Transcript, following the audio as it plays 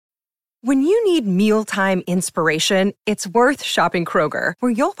When you need mealtime inspiration, it's worth shopping Kroger,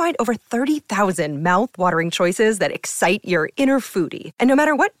 where you'll find over 30,000 mouth-watering choices that excite your inner foodie. And no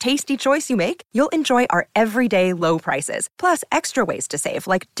matter what tasty choice you make, you'll enjoy our everyday low prices, plus extra ways to save,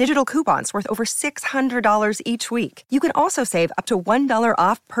 like digital coupons worth over $600 each week. You can also save up to $1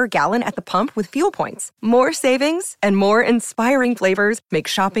 off per gallon at the pump with fuel points. More savings and more inspiring flavors make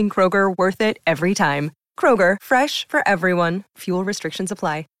shopping Kroger worth it every time. Kroger, fresh for everyone. Fuel restrictions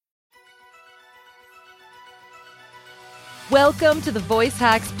apply. Welcome to the Voice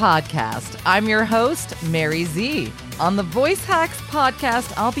Hacks Podcast. I'm your host, Mary Z. On the Voice Hacks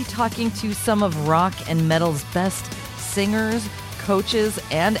Podcast, I'll be talking to some of rock and metal's best singers, coaches,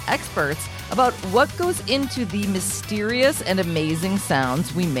 and experts about what goes into the mysterious and amazing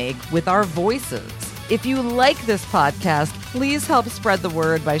sounds we make with our voices. If you like this podcast, please help spread the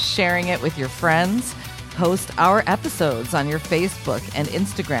word by sharing it with your friends. Post our episodes on your Facebook and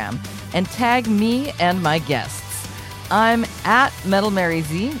Instagram, and tag me and my guests. I'm at Metal Mary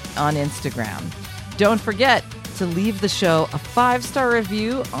Z on Instagram. Don't forget to leave the show a 5-star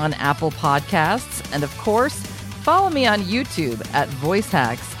review on Apple Podcasts. And of course, follow me on YouTube at Voice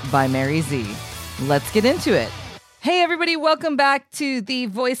Hacks by Mary Z. Let's get into it. Hey, everybody. Welcome back to the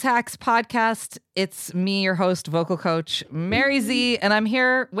Voice Hacks Podcast. It's me, your host, vocal coach, Mary Z, and I'm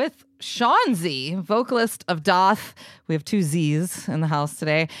here with Sean Z, vocalist of Daath. We have 2 Z's in the house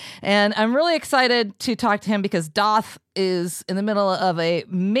today. And I'm really excited to talk to him because Daath is in the middle of a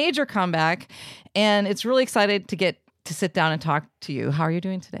major comeback. And it's really excited to get to sit down and talk to you. How are you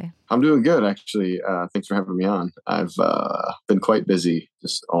doing today? I'm doing good, actually. Thanks for having me on. I've been quite busy,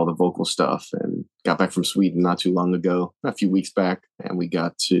 just all the vocal stuff, and got back from Sweden not too long ago, a few weeks back, and we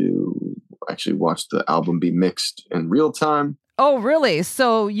got to actually watch the album be mixed in real time. Oh, really?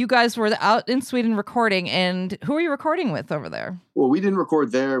 So you guys were out in Sweden recording, and who are you recording with over there? Well, we didn't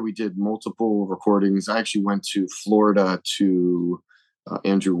record there. We did multiple recordings. I actually went to Florida to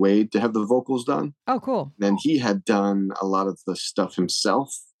Andrew Wade to have the vocals done. Oh, cool. Then he had done a lot of the stuff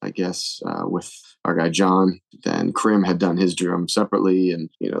himself, I guess, with our guy John. Then Krim had done his drum separately, and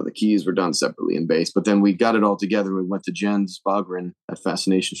the keys were done separately in bass. But then we got it all together. We went to Jens Bogren at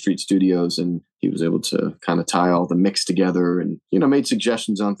Fascination Street Studios, and he was able to kind of tie all the mix together and made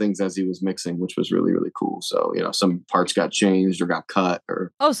suggestions on things as he was mixing, which was really, really cool. So some parts got changed or got cut.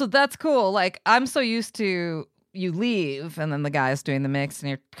 Oh, so that's cool. Like, I'm so used to you leave and then the guy's doing the mix and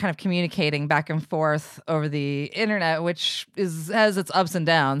you're kind of communicating back and forth over the internet, which has its ups and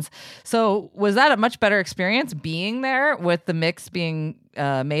downs. So was that a much better experience being there with the mix being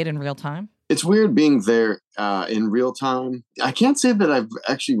made in real time? It's weird being there in real time. I can't say that I've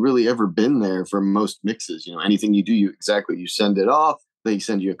actually really ever been there for most mixes. Anything you do, you send it off. They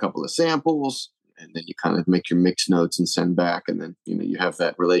send you a couple of samples, and then you kind of make your mix notes and send back. And then, you have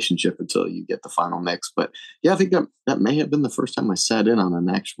that relationship until you get the final mix. But yeah, I think that may have been the first time I sat in on an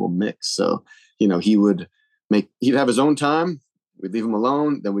actual mix. So, he'd have his own time. We'd leave him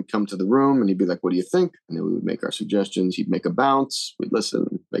alone. Then we'd come to the room and he'd be like, what do you think? And then we would make our suggestions. He'd make a bounce. We'd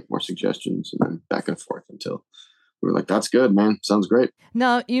listen, make more suggestions, and then back and forth until we were like, that's good, man. Sounds great.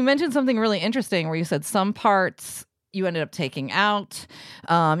 Now, you mentioned something really interesting where you said some parts you ended up taking out.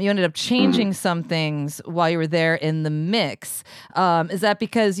 You ended up changing some things while you were there in the mix. Is that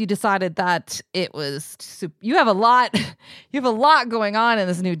because you decided that it was you have a lot going on in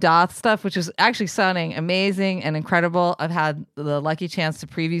this new Daath stuff, which is actually sounding amazing and incredible. I've had the lucky chance to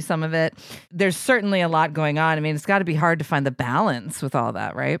preview some of it. There's certainly a lot going on. I mean, it's got to be hard to find the balance with all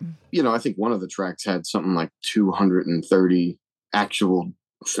that, right? I think one of the tracks had something like 230 actual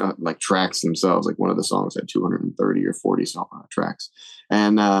tracks themselves. Like one of the songs had 230 or 40 tracks.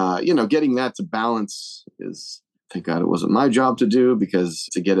 And, getting that to balance is, thank God it wasn't my job to do, because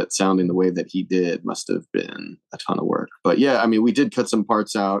to get it sounding the way that he did must have been a ton of work. But yeah, I mean, we did cut some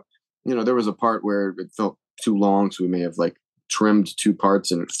parts out. There was a part where it felt too long. So we may have trimmed 2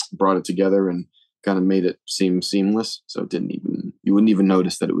 parts and brought it together and kind of made it seem seamless. So you wouldn't even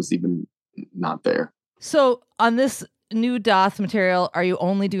notice that it was even not there. So on this new Daath material, are you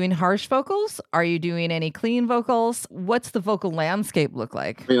only doing harsh vocals? Are you doing any clean vocals? What's the vocal landscape look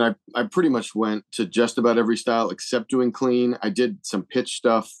like? I mean, I pretty much went to just about every style except doing clean. I did some pitch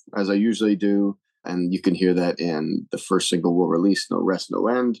stuff as I usually do. And you can hear that in the first single we'll release, No Rest, No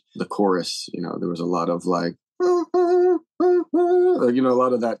End. The chorus, there was a lot of a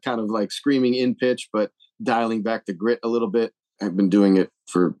lot of that kind of screaming in pitch, but dialing back the grit a little bit. I've been doing it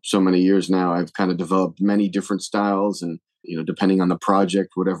for so many years now. I've kind of developed many different styles, and depending on the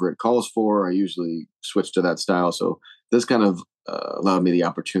project, whatever it calls for, I usually switch to that style. So this kind of allowed me the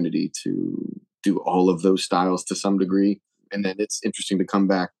opportunity to do all of those styles to some degree. And then it's interesting to come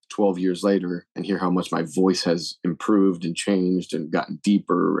back 12 years later and hear how much my voice has improved and changed and gotten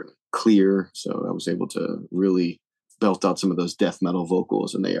deeper and clear. So I was able to really belt out some of those death metal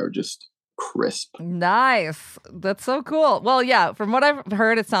vocals, and they are just crisp. Nice. That's so cool. Well, yeah, from what I've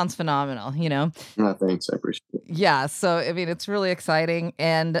heard, it sounds phenomenal, Thanks. I appreciate it. Yeah. So, I mean, it's really exciting.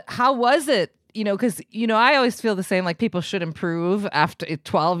 And how was it? Because, I always feel the same, like people should improve after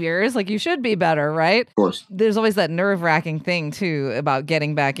 12 years. Like you should be better, right? Of course. There's always that nerve-wracking thing, too, about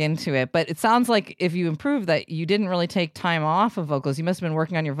getting back into it. But it sounds like if you improve that, you didn't really take time off of vocals. You must have been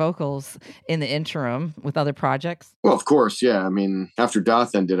working on your vocals in the interim with other projects. Well, of course, yeah. I mean, after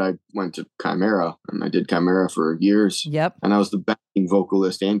Daath ended, I went to Chimaira, and I did Chimaira for years. Yep. And I was the backing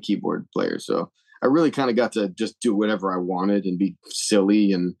vocalist and keyboard player. So I really kind of got to just do whatever I wanted and be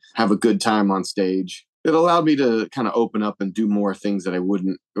silly and have a good time on stage. It allowed me to kind of open up and do more things that I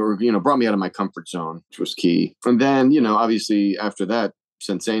wouldn't, or, brought me out of my comfort zone, which was key. And then, obviously after that,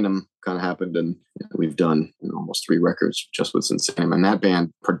 Sinsaenum kind of happened, and we've done almost 3 records just with Sinsaenum. And that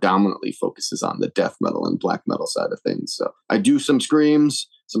band predominantly focuses on the death metal and black metal side of things. So I do some screams,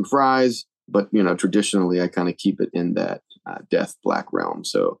 some fries, but, traditionally I kind of keep it in that death black realm.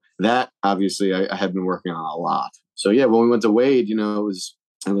 So that obviously I have been working on a lot. So yeah, when we went to Wade, I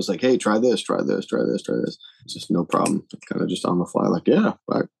was like, hey, try this, try this, try this, try this. It's just no problem. Kind of just on the fly, like, yeah,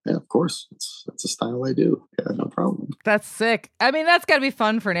 of course. It's a style I do. Yeah, no problem. That's sick. I mean, that's got to be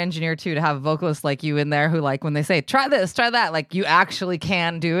fun for an engineer, too, to have a vocalist like you in there who, like, when they say, try this, try that, like, you actually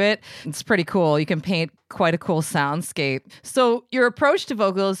can do it. It's pretty cool. You can paint quite a cool soundscape. So your approach to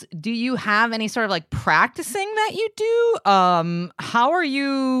vocals, do you have any sort of like practicing that you do? How are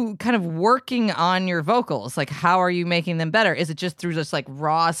you kind of working on your vocals? Like, how are you making them better? Is it just through just like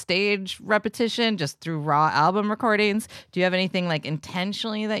raw stage repetition, just through raw album recordings? Do you have anything like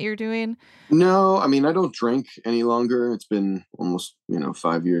intentionally that you're doing? No, I mean, I don't drink any longer. It's been almost,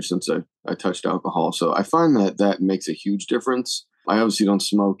 5 years since I touched alcohol. So I find that makes a huge difference. I obviously don't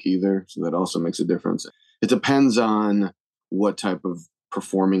smoke either, so that also makes a difference. It depends on what type of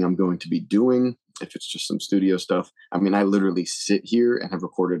performing I'm going to be doing. If it's just some studio stuff, I mean, I literally sit here and have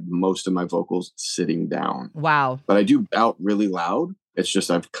recorded most of my vocals sitting down. Wow. But I do out really loud. It's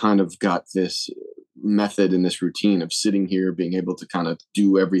just I've kind of got this method and this routine of sitting here, being able to kind of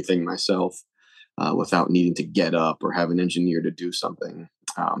do everything myself without needing to get up or have an engineer to do something.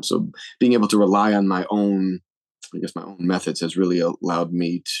 So being able to rely on my own methods has really allowed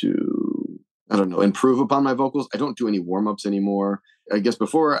me to, improve upon my vocals. I don't do any warm-ups anymore. I guess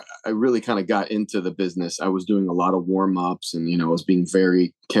before I really kind of got into the business, I was doing a lot of warm-ups and, I was being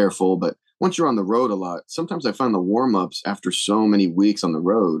very careful. But once you're on the road a lot, sometimes I find the warm-ups after so many weeks on the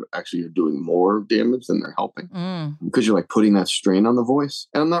road, actually you're doing more damage than they're helping because you're like putting that strain on the voice.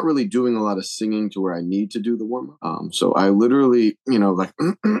 And I'm not really doing a lot of singing to where I need to do the warm-up. So I literally, like,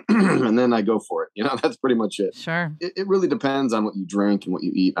 and then I go for it. That's pretty much it. Sure. It really depends on what you drink and what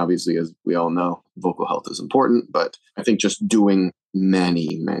you eat. Obviously, as we all know, vocal health is important. But I think just doing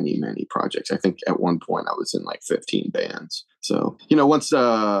many, many, many projects. I think at one point I was in like 15 bands. So, once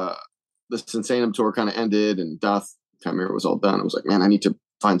the Sinsaenum tour kind of ended and Daath Chimaira was all done, I was like, man, I need to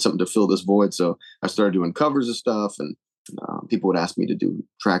find something to fill this void. So I started doing covers of stuff, and people would ask me to do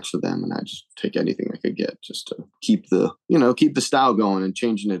tracks for them, and I just take anything I could get just to keep the style going and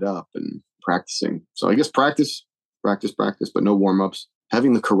changing it up and practicing. So I guess practice, but no warm-ups.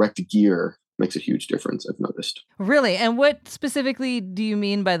 Having the correct gear makes a huge difference, I've noticed. Really? And what specifically do you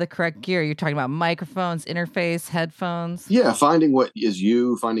mean by the correct gear? You're talking about microphones, interface, headphones? Yeah, finding what is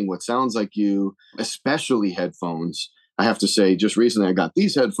you, finding what sounds like you, especially headphones. I have to say, just recently I got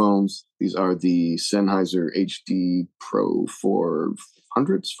these headphones. These are the Sennheiser HD Pro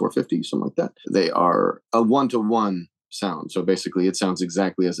 400s, 450s, something like that. They are a one-to-one sound. So basically it sounds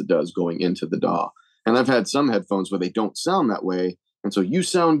exactly as it does going into the DAW. And I've had some headphones where they don't sound that way. And so you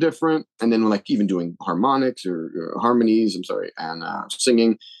sound different. And then like even doing harmonics or harmonies, and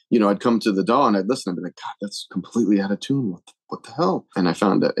singing, I'd come to the DAW and I'd listen and be like, God, that's completely out of tune. What the hell? And I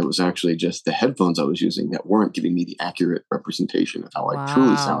found that it was actually just the headphones I was using that weren't giving me the accurate representation of how I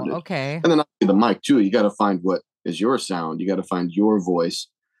truly sounded. Okay. And then the mic too, you got to find what is your sound. You got to find your voice.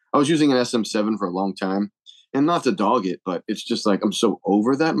 I was using an SM7 for a long time. And not to dog it, but it's just like I'm so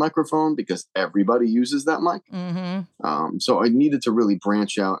over that microphone because everybody uses that mic. Mm-hmm. So I needed to really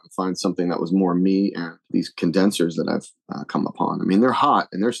branch out and find something that was more me. And these condensers that I've come upon, I mean, they're hot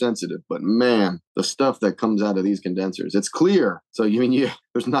and they're sensitive, but man, the stuff that comes out of these condensers. It's clear. So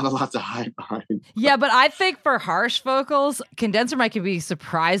there's not a lot to hide behind. Yeah, but I think for harsh vocals, condenser mic can be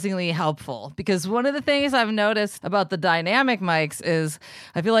surprisingly helpful, because one of the things I've noticed about the dynamic mics is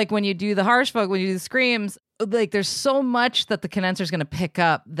I feel like when you do the harsh vocal, when you do the screams, like there's so much that the condenser is going to pick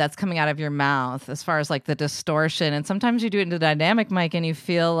up that's coming out of your mouth as far as like the distortion. And sometimes you do it into dynamic mic and you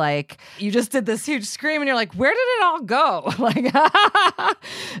feel like you just did this huge scream and you're like, where did it all go? Like,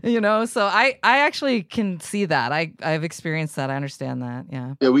 so I actually can see that. I've experienced that. I understand that.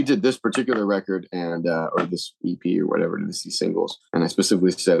 Yeah. Yeah. We did this particular record and, or this EP or whatever, these singles. And I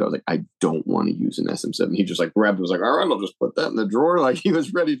specifically said, I was like, I don't want to use an SM7. He just like grabbed it, was like, all right, I'll just put that in the drawer. Like he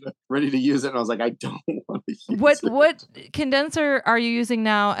was ready to use it. And I was like, I don't want to. What condenser are you using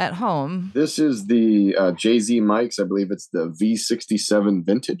now at home? This is the JZ mics. I believe it's the V67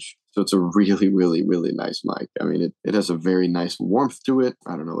 Vintage. So it's a really, really, really nice mic. I mean, it has a very nice warmth to it.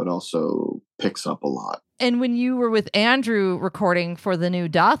 I don't know. It also picks up a lot. And when you were with Andrew recording for the new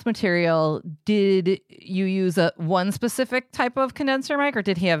Daath material, did you use one specific type of condenser mic, or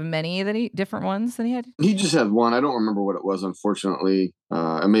did he have many different ones that he had? He just had one. I don't remember what it was, unfortunately.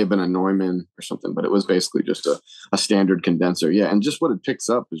 It may have been a Neumann or something, but it was basically just a standard condenser. Yeah, and just what it picks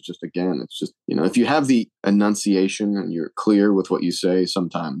up is just, again, it's just, if you have the enunciation and you're clear with what you say,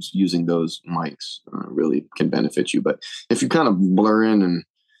 sometimes using those mics really can benefit you. But if you kind of blur in and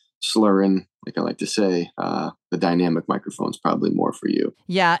slur in, like I like to say, the dynamic microphone's probably more for you.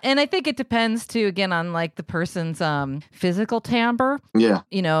 Yeah. And I think it depends too, again, on like the person's physical timbre. Yeah.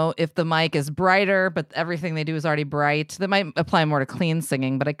 If the mic is brighter, but everything they do is already bright, that might apply more to clean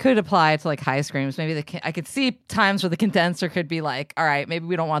singing, but it could apply to like high screams. Maybe I could see times where the condenser could be like, all right, maybe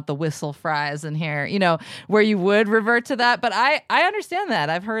we don't want the whistle fries in here, where you would revert to that. But I understand that.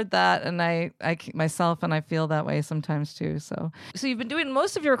 I've heard that, and I myself, and I feel that way sometimes too. So you've been doing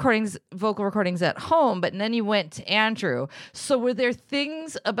most of your vocal recordings at home, but then you went to Andrew. So were there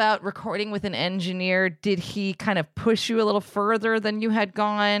things about recording with an engineer? Did he kind of push you a little further than you had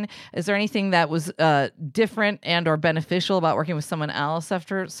gone? Is there anything that was different and or beneficial about working with someone else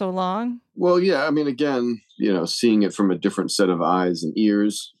after so long? Well, yeah. I mean, again, seeing it from a different set of eyes and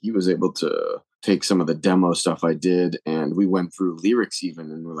ears, he was able to take some of the demo stuff I did, and we went through lyrics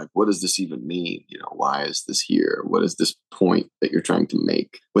even, and we're like, what does this even mean? Why is this here? What is this point that you're trying to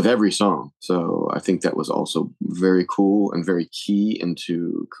make with every song? So I think that was also very cool and very key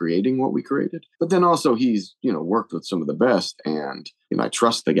into creating what we created. But then also he's, worked with some of the best, and, I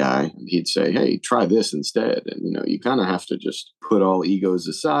trust the guy, and he'd say, hey, try this instead. And, you kind of have to just put all egos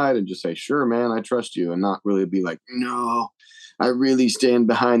aside and just say, sure, man, I trust you, and not really be like, no, I really stand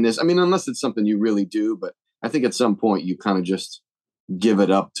behind this. I mean, unless it's something you really do, but I think at some point you kind of just give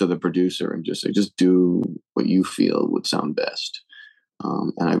it up to the producer and just say, just do what you feel would sound best.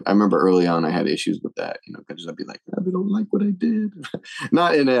 And I remember early on I had issues with that, because I'd be like, I don't like what I did.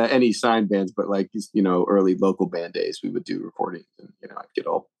 Not in any signed bands, but like, early local band days, we would do recordings, and, I'd get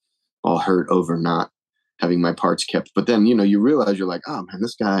all hurt over not having my parts kept. But then, you realize you're like, oh man,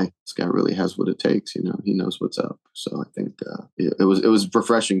 this guy really has what it takes. He knows what's up. So I think it was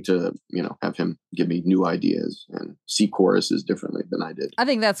refreshing to, have him give me new ideas and see choruses differently than I did. I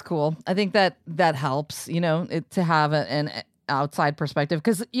think that's cool. I think that helps, to have an outside perspective,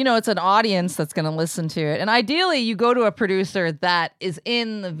 because, it's an audience that's going to listen to it. And ideally you go to a producer that is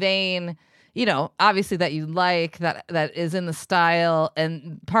in the vein, obviously that you like, that is in the style,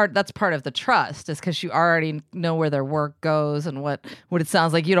 and that's part of the trust, is because you already know where their work goes and what it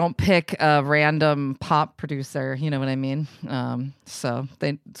sounds like. You don't pick a random pop producer, you know what I mean? So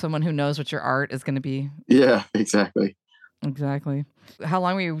someone who knows what your art is going to be. Yeah, exactly. Exactly. How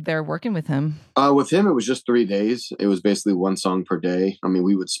long were you there working with him? With him, it was just 3 days. It was basically one song per day. I mean,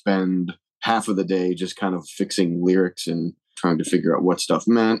 we would spend half of the day just kind of fixing lyrics and trying to figure out what stuff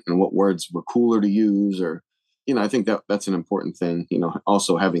meant and what words were cooler to use, or, I think that's an important thing,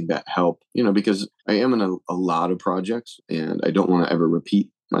 also having that help, because I am in a lot of projects and I don't want to ever repeat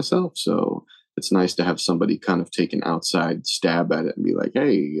myself. So it's nice to have somebody kind of take an outside stab at it and be like,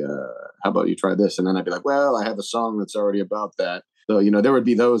 hey, how about you try this? And then I'd be like, well, I have a song that's already about that. So, there would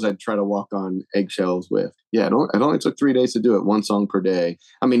be those I'd try to walk on eggshells with. Yeah, it only took 3 days to do it, one song per day.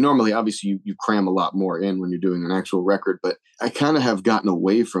 I mean, normally, obviously, you cram a lot more in when you're doing an actual record, but I kind of have gotten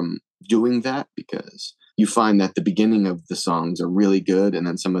away from doing that, because you find that the beginning of the songs are really good, and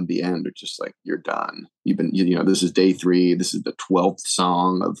then some at the end are just like, you're done. You've been, this is day 3. This is the 12th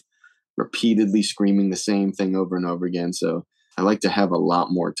song of repeatedly screaming the same thing over and over again. So I like to have a lot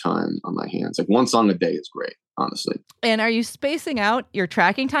more time on my hands. Like one song a day is great. honestly. And are you spacing out your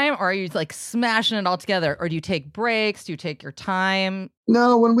tracking time, or are you like smashing it all together? Or do you take breaks? Do you take your time?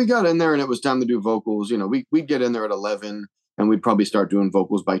 No, when we got in there and it was time to do vocals, we'd get in there at 11 and we'd probably start doing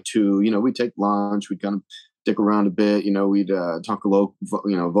vocals by 2. We'd take lunch, we'd kind of dick around a bit, we'd talk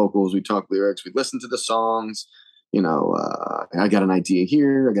vocals, we'd talk lyrics, we'd listen to the songs. I got an idea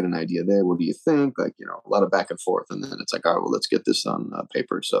here, I got an idea there. What do you think? Like, a lot of back and forth. And then it's like, all right, well, let's get this on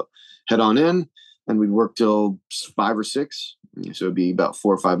paper. So head on in. And we'd work till 5 or 6. So it'd be about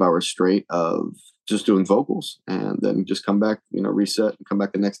 4 or 5 hours straight of just doing vocals, and then just come back, reset and come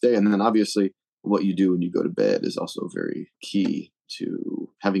back the next day. And then obviously what you do when you go to bed is also very key to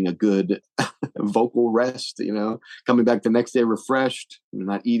having a good vocal rest, coming back the next day refreshed,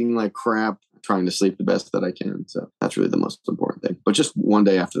 not eating like crap, trying to sleep the best that I can. So that's really the most important thing. But just one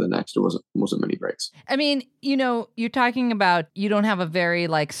day after the next, there wasn't many breaks. I mean, you're talking about you don't have a very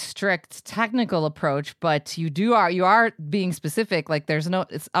like strict technical approach, but you are being specific. Like I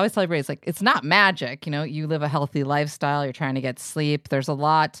always tell everybody, it's like, it's not magic. You live a healthy lifestyle. You're trying to get sleep. There's a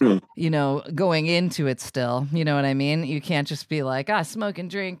lot, going into it still. You know what I mean? You can't just be like, smoke and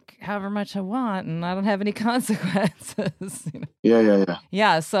drink however much I want and I don't have any consequences. Yeah.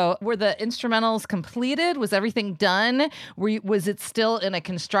 Yeah. So were the instrumentals completed? Was everything done? Was it still in a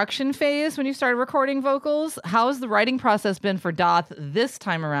construction phase when you started recording vocals? How has the writing process been for Daath this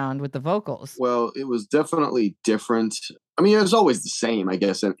time around with the vocals? Well, it was definitely different. I mean, it was always the same, I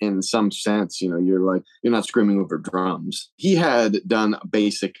guess, in some sense. You're not screaming over drums. He had done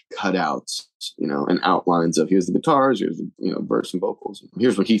basic cutouts, and outlines of here's the guitars, here's the, verse and vocals.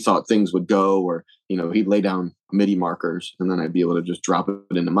 Here's where he thought things would go, or, he'd lay down MIDI markers, and then I'd be able to just drop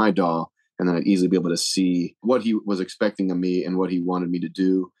it into my DAW, and then I'd easily be able to see what he was expecting of me and what he wanted me to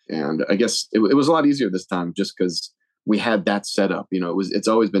do. And I guess it was a lot easier this time just because we had that set up. It's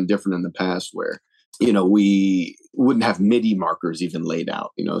always been different in the past where, we wouldn't have MIDI markers even laid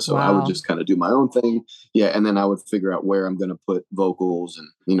out, so wow. I would just kind of do my own thing. Yeah. And then I would figure out where I'm going to put vocals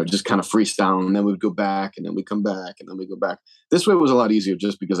and, just kind of freestyle. And then we'd go back and then we come back and then we go back. This way it was a lot easier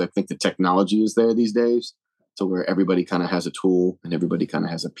just because I think the technology is there these days. So where everybody kind of has a tool and everybody kind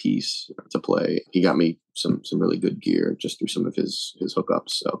of has a piece to play. He got me some really good gear just through some of his hookups.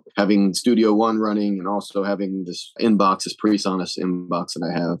 So having Studio One running and also having this PreSonus inbox that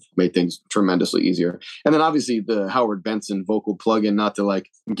I have made things tremendously easier. And then obviously the Howard Benson vocal plugin, not to like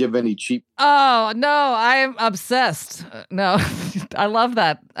give any cheap. Oh, no, I'm obsessed. No, I love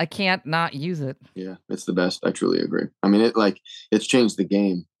that. I can't not use it. Yeah, it's the best. I truly agree. I mean, it's changed the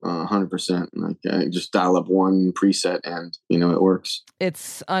game 100%. Like I just dial up one preset and, it works.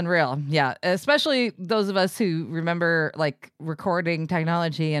 It's unreal. Yeah. Especially those of us who remember like recording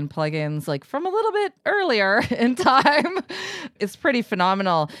technology and plugins like from a little bit earlier in time. It's pretty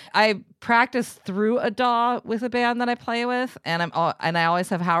phenomenal. I practice through a DAW with a band that I play with, and I always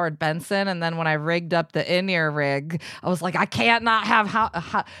have Howard Benson. And then when I rigged up the in-ear rig, I was like, I can't not have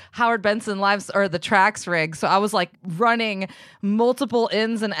Howard Benson live or the tracks rig. So I was like running multiple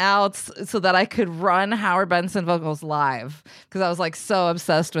ins and outs so that I could run Howard Benson vocals live because I was like so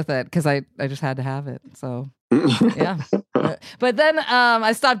obsessed with it because I just had to have it. So yeah. But then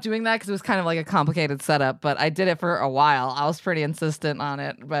I stopped doing that because it was kind of like a complicated setup, but I did it for a while. I was pretty insistent on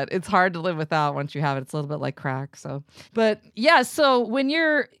it, but it's hard to live without once you have it. It's a little bit like crack. So, but yeah, so when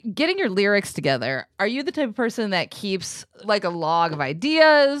you're getting your lyrics together, are you the type of person that keeps like a log of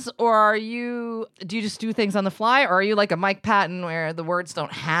ideas, or do you just do things on the fly, or are you like a Mike Patton where the words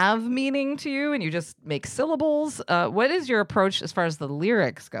don't have meaning to you and you just make syllables? What is your approach as far as the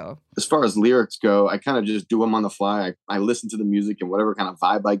lyrics go? As far as lyrics go, I kind of just do them on the fly. I listen to the music and whatever kind of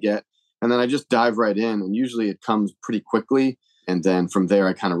vibe I get, and then I just dive right in, and usually it comes pretty quickly. And then from there,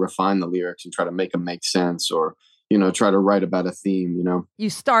 I kind of refine the lyrics and try to make them make sense, or, try to write about a theme, You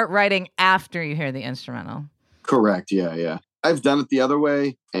start writing after you hear the instrumental. Correct. Yeah. I've done it the other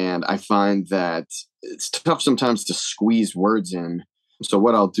way, and I find that it's tough sometimes to squeeze words in. So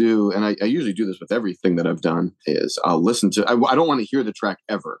what I'll do, and I usually do this with everything that I've done, is I'll listen to, I don't want to hear the track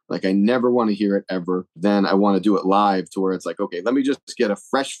ever. Like I never want to hear it ever. Then I want to do it live to where it's like, okay, let me just get a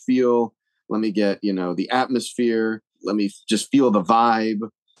fresh feel. Let me get, the atmosphere. Let me just feel the vibe.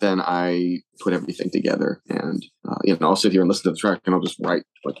 Then I put everything together, and I'll sit here and listen to the track, and I'll just write,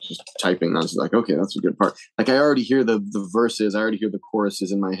 like just typing. And I was like, okay, that's a good part. Like I already hear the verses, I already hear the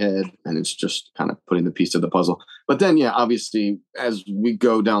choruses in my head, and it's just kind of putting the piece of the puzzle. But then, yeah, obviously, as we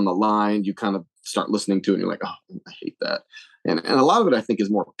go down the line, you kind of start listening to it, and you're like, oh, I hate that. And a lot of it, I think, is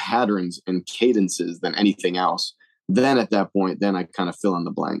more patterns and cadences than anything else. Then at that point, then I kind of fill in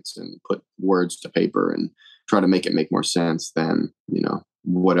the blanks and put words to paper and try to make it make more sense than,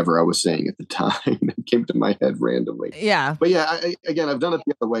 whatever I was saying at the time. It came to my head randomly. Yeah. But yeah, again, I've done it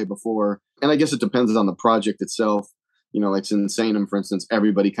the other way before. And I guess it depends on the project itself. Like Sinsaenum, for instance,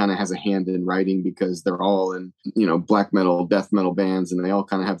 everybody kind of has a hand in writing because they're all in, black metal, death metal bands, and they all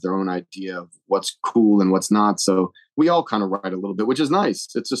kind of have their own idea of what's cool and what's not. So we all kind of write a little bit, which is nice.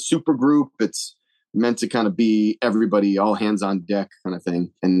 It's a super group. It's meant to kind of be everybody, all hands on deck kind of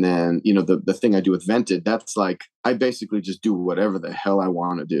thing. And then, the thing I do with Vented, that's like, I basically just do whatever the hell I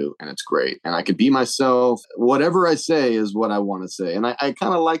want to do. And it's great. And I can be myself. Whatever I say is what I want to say. And I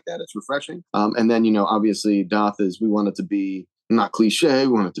kind of like that. It's refreshing. And then, obviously Daath we want it to be not cliche.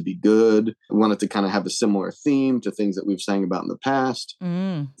 We want it to be good. We want it to kind of have a similar theme to things that we've sang about in the past.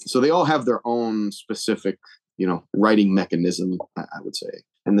 So they all have their own specific, writing mechanism, I would say.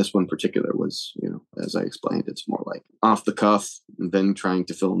 And this one in particular was, as I explained, it's more like off the cuff and then trying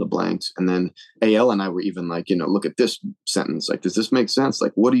to fill in the blanks. And then AL and I were even like, look at this sentence. Like, does this make sense?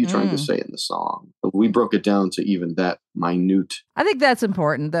 Like, what are you trying to say in the song? But we broke it down to even that minute. I think that's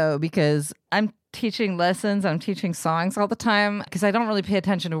important, though, because I'm teaching lessons, I'm teaching songs all the time because I don't really pay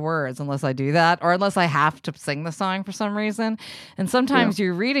attention to words unless I do that or unless I have to sing the song for some reason. And sometimes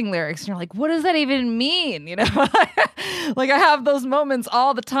you're reading lyrics and you're like, what does that even mean? Like I have those moments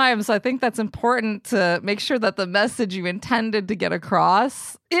all the time. So I think that's important to make sure that the message you intended to get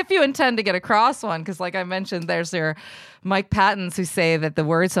across, if you intend to get across one, because like I mentioned, there's your Mike Pattons who say that the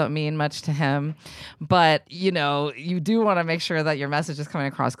words don't mean much to him. But, you do want to make sure that your message is coming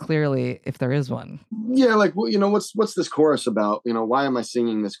across clearly if there is one. Yeah, like, what's this chorus about? Why am I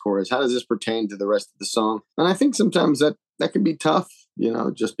singing this chorus? How does this pertain to the rest of the song? And I think sometimes that can be tough,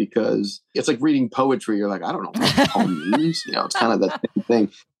 just because it's like reading poetry. You're like, I don't know what the poem means. It's kind of the same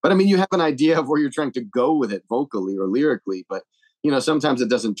thing. But I mean, you have an idea of where you're trying to go with it vocally or lyrically, but sometimes it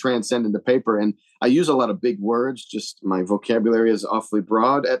doesn't transcend into paper. And I use a lot of big words. Just my vocabulary is awfully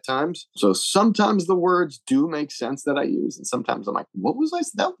broad at times. So sometimes the words do make sense that I use. And sometimes I'm like, what was I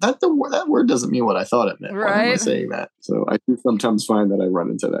saying? That word doesn't mean what I thought it meant. Right. Why am I saying that? So I do sometimes find that I run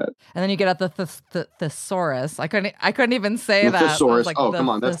into that. And then you get out the thesaurus. I couldn't even say the that. Thesaurus. Like, come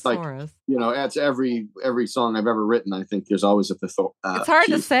on. That's thesaurus. like, it's every song I've ever written. I think there's always a thesaurus. It's hard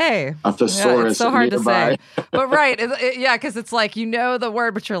to say. A thesaurus. Yeah, it's so hard nearby. to say. But right. Because it's like, the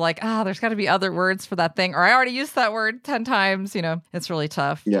word, but you're like, there's got to be other words for that thing. Or I already used that word 10 times. It's really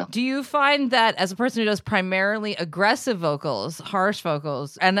tough. Yeah. Do you find that as a person who does primarily aggressive vocals, harsh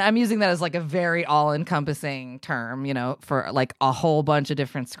vocals, and I'm using that as like a very all-encompassing term, for like a whole bunch of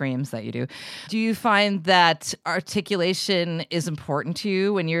different screams that you do you find that articulation is important to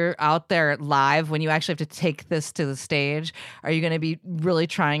you when you're out there live, when you actually have to take this to the stage? Are you going to be really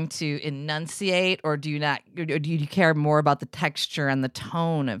trying to enunciate, or do you care more about the texture and the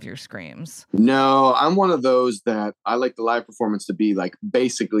tone of your screams? No, I'm one of those that I like the live performance to be like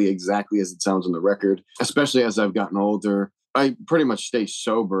basically exactly as it sounds on the record, especially as I've gotten older. I pretty much stay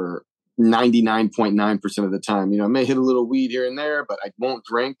sober 99.9% of the time. I may hit a little weed here and there, but I won't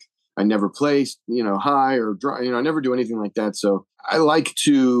drink. I never play, high or dry. I never do anything like that. So I like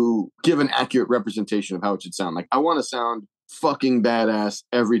to give an accurate representation of how it should sound. Like I want to sound fucking badass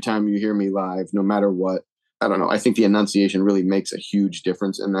every time you hear me live, no matter what. I don't know. I think the enunciation really makes a huge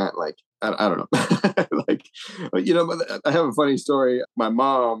difference in that. Like, I don't know. Like, I have a funny story. My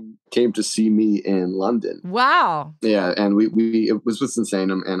mom came to see me in London. Wow. Yeah. And it was with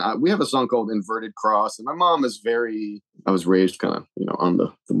Sinsaenum. And we have a song called Inverted Cross. And my mom is I was raised kind of, on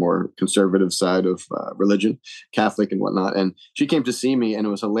the more conservative side of religion, Catholic and whatnot. And she came to see me and it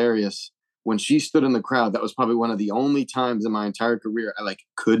was hilarious. When she stood in the crowd, that was probably one of the only times in my entire career I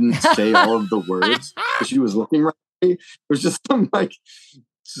couldn't say all of the words. She was looking right at me. It was just some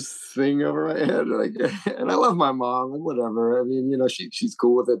just thing over my head. And I love my mom and whatever. I mean, she's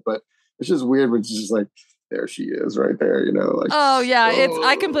cool with it, but it's just weird when she's just like, there she is right there, Oh yeah,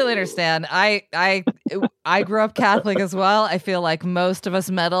 I completely understand. I grew up Catholic as well. I feel like most of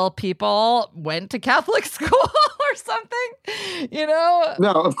us metal people went to Catholic school or something,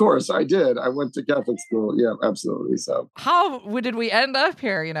 No, of course I did. I went to Catholic school. Yeah, absolutely. So how did we end up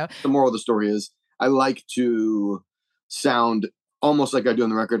here, The moral of the story is I like to sound almost like I do on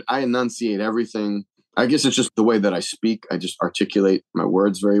the record. I enunciate everything. I guess it's just the way that I speak. I just articulate my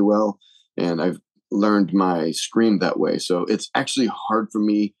words very well. And I've learned my scream that way. So it's actually hard for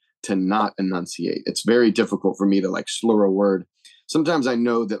me to not enunciate. It's very difficult for me to slur a word. Sometimes I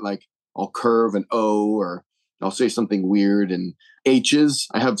know that I'll curve an O or I'll say something weird, and H's.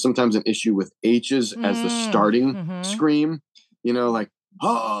 I have sometimes an issue with H's as the starting scream,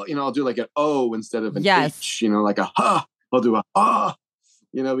 oh, I'll do an O instead of an H, like a ha, I'll do a ah,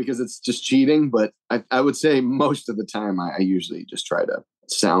 because it's just cheating. But I would say most of the time I usually just try to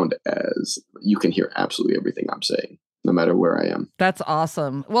sound as you can hear absolutely everything I'm saying, no matter where I am. That's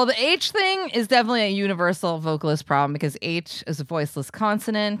awesome. Well, the H thing is definitely a universal vocalist problem because H is a voiceless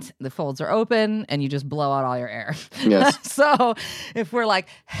consonant. The folds are open and you just blow out all your air. Yes. So if we're like,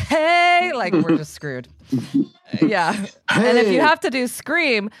 hey, like we're just screwed. Yeah. Hey. And if you have to do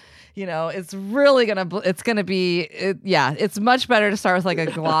scream, you know, it's really it's much better to start with like a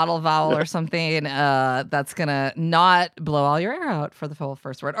glottal vowel or something that's going to not blow all your air out for the whole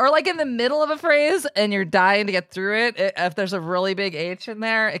first word. Or like in the middle of a phrase and you're dying to get through it. If there's a really big H in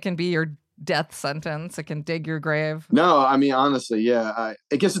there, it can be your death sentence. It can dig your grave. No, I mean, honestly, yeah.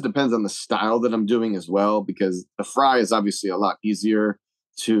 I guess it depends on the style that I'm doing as well, because the fry is obviously a lot easier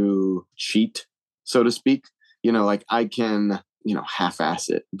to cheat, so to speak. You know, like I can, half-ass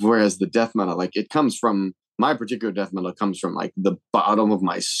it. Whereas the death metal, like it comes from, my particular death metal comes from like the bottom of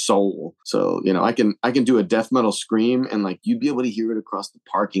my soul. So, I can do a death metal scream and like you'd be able to hear it across the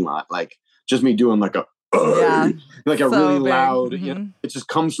parking lot. Like just me doing like a, like a really big. loud, Mm-hmm. It just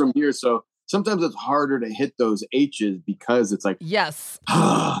comes from here. So sometimes it's harder to hit those H's because it's like, yes,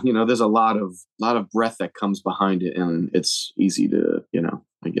 there's a lot of breath that comes behind it, and it's easy to,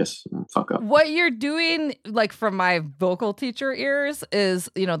 I guess, fuck up. What you're doing, like from my vocal teacher ears, is,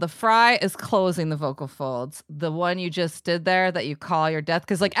 the fry is closing the vocal folds. The one you just did there that you call your death,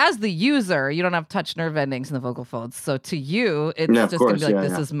 because like as the user, you don't have touch nerve endings in the vocal folds. So to you, it's just going to be like,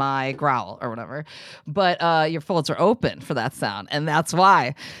 this is my growl or whatever. But your folds are open for that sound, and that's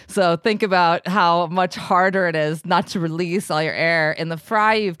why. So think about how much harder it is not to release all your air. In the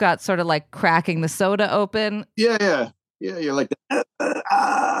fry, you've got sort of like cracking the soda open. Yeah, you're like,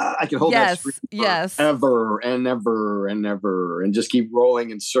 I can hold that screen ever and ever and ever and just keep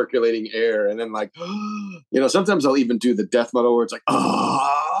rolling and circulating air. And then like, sometimes I'll even do the death metal where it's like, and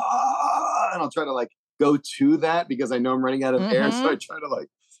I'll try to like go to that because I know I'm running out of air. So I try to like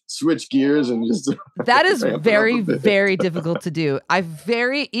switch gears and just that is very, very difficult to do.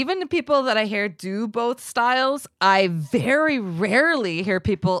 Even the people that I hear do both styles, I very rarely hear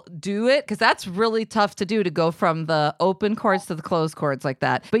people do it because that's really tough to do, to go from the open chords to the closed chords like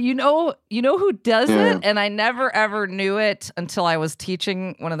that. But you know who does it? And I never ever knew it until I was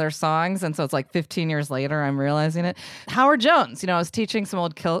teaching one of their songs. And so it's like 15 years later, I'm realizing it. Howard Jones, I was teaching some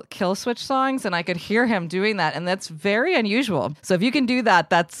old Kill Switch songs and I could hear him doing that. And that's very unusual. So if you can do that,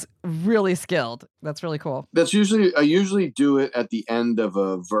 that's really skilled. That's really cool. I usually do it at the end of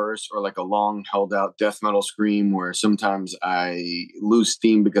a verse or like a long held out death metal scream where sometimes I lose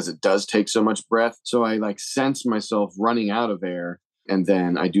steam because it does take so much breath. So I like sense myself running out of air and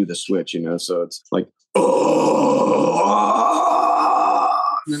then I do the switch, so it's like,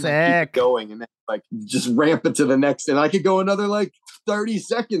 and then I keep it going and then like just ramp it to the next, and I could go another like 30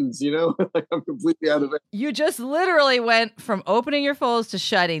 seconds, like I'm completely out of it. You just literally went from opening your folds to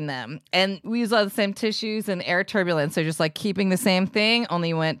shutting them, and we use all the same tissues and air turbulence, so just like keeping the same thing, only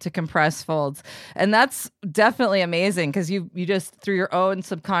you went to compress folds. And that's definitely amazing because you just through your own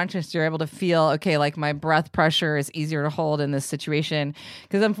subconscious you're able to feel, okay, like my breath pressure is easier to hold in this situation,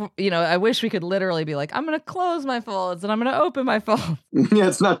 because I wish we could literally be like, I'm gonna close my folds and I'm gonna open my folds. Yeah,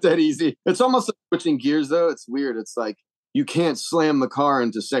 it's not that easy. It's almost like switching gears though. It's weird. It's like you can't slam the car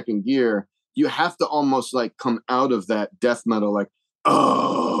into second gear. You have to almost like come out of that death metal like,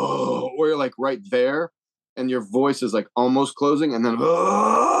 or you're like right there and your voice is like almost closing and then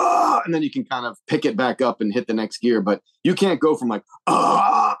you can kind of pick it back up and hit the next gear. But you can't go from like,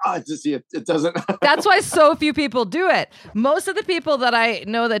 it doesn't. That's why so few people do it. Most of the people that I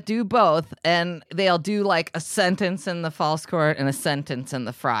know that do both, and they'll do like a sentence in the false chord and a sentence in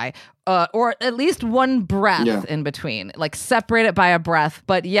the fry. Or at least one breath in between, like separate it by a breath.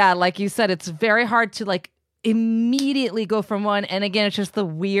 But yeah, like you said, it's very hard to like immediately go from one. And again, it's just the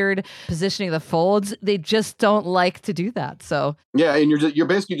weird positioning of the folds. They just don't like to do that. So yeah, and you're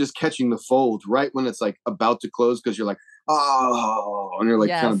basically just catching the fold right when it's like about to close because you're like, and you're like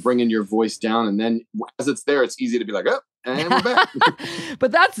kind of bringing your voice down, and then as it's there, it's easy to be like, and we're back.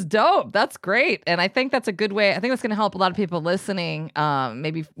 But that's dope. That's great. And I think that's a good way. I think that's going to help a lot of people listening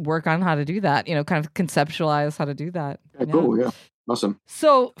maybe work on how to do that, kind of conceptualize how to do that. Yeah, cool. Yeah. Awesome.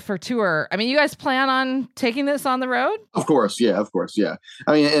 So for tour, I mean, you guys plan on taking this on the road? Of course. Yeah.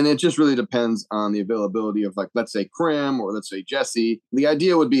 I mean, and it just really depends on the availability of like, let's say Krim or let's say Jesse. The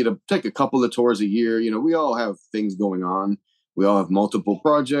idea would be to take a couple of tours a year. We all have things going on. We all have multiple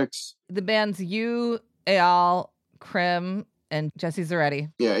projects. The band's you, Eyal, Krim, and Jesse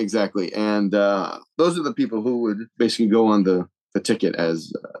Zaretti. Yeah, exactly. And those are the people who would basically go on the ticket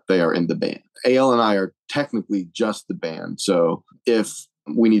as they are in the band. Eyal and I are technically just the band. So if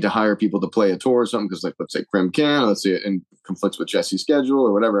we need to hire people to play a tour or something, because like, let's say Krim can, let's say, and conflicts with Jesse's schedule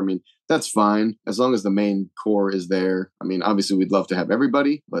or whatever. I mean, that's fine as long as the main core is there. I mean, obviously we'd love to have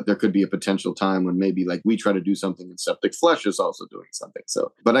everybody, but there could be a potential time when maybe like we try to do something and Septic Flesh is also doing something.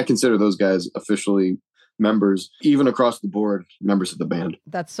 So, but I consider those guys officially members, even across the board, members of the band.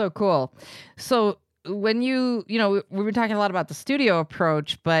 That's so cool. So when you know, we've been talking a lot about the studio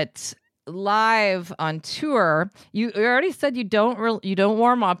approach, but live on tour, you already said you don't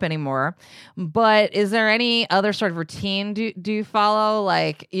warm up anymore, but is there any other sort of routine do you follow?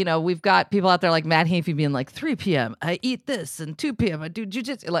 Like, you know, we've got people out there like Matt Heafy being like 3 p.m. I eat this, and 2 p.m. I do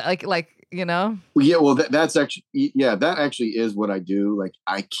jujitsu, like you know. Yeah, well, that actually is what I do. Like,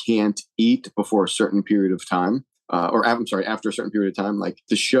 I can't eat before a certain period of time, or I'm sorry, after a certain period of time. Like,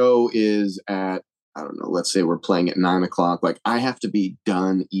 the show is at, I don't know, let's say we're playing at 9:00. Like, I have to be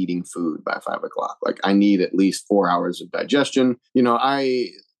done eating food by 5:00. Like, I need at least 4 hours of digestion. You know,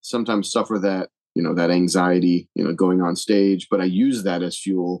 I sometimes suffer that, you know, that anxiety, you know, going on stage, but I use that as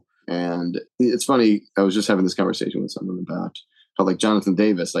fuel. And it's funny, I was just having this conversation with someone about how, like, Jonathan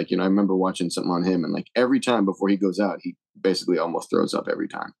Davis, like, you know, I remember watching something on him, and like every time before he goes out, he basically almost throws up every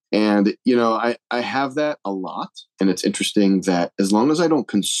time. And, you know, I have that a lot. And it's interesting that as long as I don't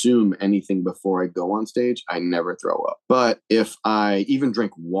consume anything before I go on stage, I never throw up. But if I even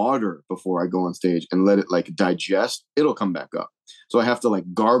drink water before I go on stage and let it like digest, it'll come back up. So I have to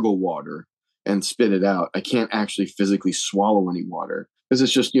like gargle water and spit it out. I can't actually physically swallow any water, because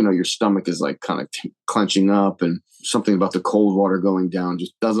it's just, you know, your stomach is like kind of clenching up, and something about the cold water going down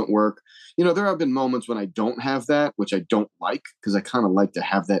just doesn't work. You know, there have been moments when I don't have that, which I don't like, because I kind of like to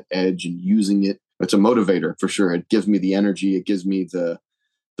have that edge and using it. It's a motivator for sure. It gives me the energy. It gives me the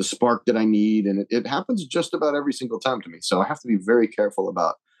spark that I need. And it happens just about every single time to me. So I have to be very careful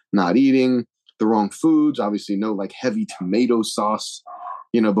about not eating the wrong foods. Obviously, no like heavy tomato sauce,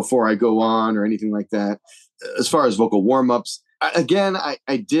 you know, before I go on or anything like that. As far as vocal warm-ups, I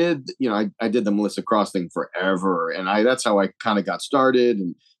did the Melissa Cross thing forever. And that's how I kind of got started.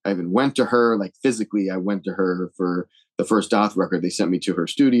 And I even went to her, like physically, I went to her for the first Daath record. They sent me to her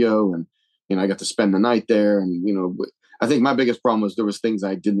studio, and, you know, I got to spend the night there. And, you know, I think my biggest problem was there was things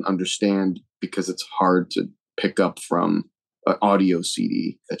I didn't understand, because it's hard to pick up from an audio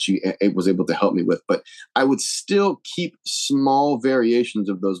CD that she was able to help me with. But I would still keep small variations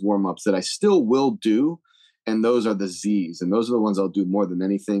of those warm-ups that I still will do. And those are the Z's. And those are the ones I'll do more than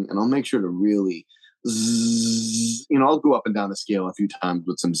anything. And I'll make sure to really, you know, I'll go up and down the scale a few times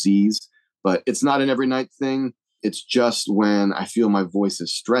with some Z's, but it's not an every night thing. It's just when I feel my voice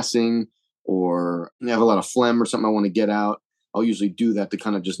is stressing, or I have a lot of phlegm or something I want to get out. I'll usually do that to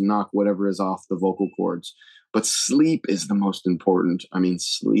kind of just knock whatever is off the vocal cords. But sleep is the most important. I mean,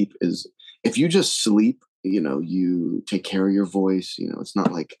 sleep is, if you just sleep, you know, you take care of your voice. You know, it's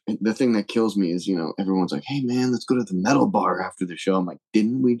not like, the thing that kills me is, you know, everyone's like, hey man, let's go to the metal bar after the show. I'm like,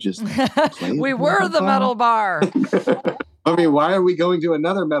 didn't we just play? We were the metal bar. I mean, why are we going to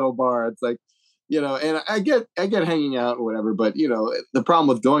another metal bar? It's like, you know, and I get hanging out or whatever, but, you know, the problem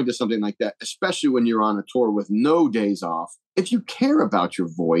with going to something like that, especially when you're on a tour with no days off, if you care about your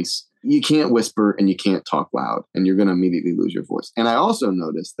voice, you can't whisper and you can't talk loud, and you're going to immediately lose your voice. And I also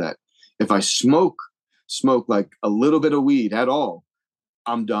noticed that if I smoke like a little bit of weed at all,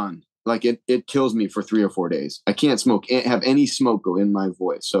 I'm done. Like it kills me for 3 or 4 days. I can't have any smoke go in my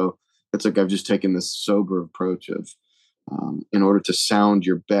voice. So it's like I've just taken this sober approach of, in order to sound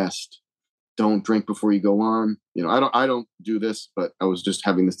your best, don't drink before you go on. You know, I don't do this, but I was just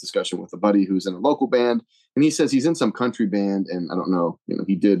having this discussion with a buddy who's in a local band, and he says he's in some country band, and I don't know, you know,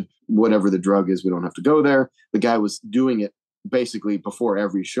 he did whatever the drug is. We don't have to go there. The guy was doing it basically before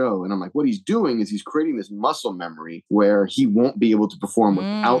every show. And I'm like, what he's doing is he's creating this muscle memory where he won't be able to perform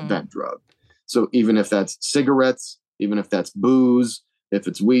without that drug. So even if that's cigarettes, even if that's booze, if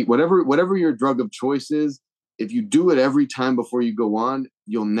it's weed, whatever your drug of choice is, if you do it every time before you go on,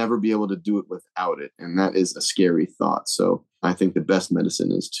 you'll never be able to do it without it. And that is a scary thought. So I think the best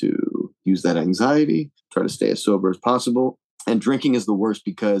medicine is to use that anxiety, try to stay as sober as possible. And drinking is the worst,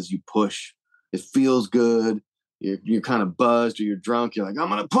 because you push. It feels good. You're kind of buzzed, or you're drunk. You're like, I'm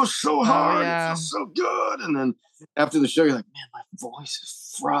going to push so hard. Oh, yeah. It feels so good. And then after the show, you're like, man, my voice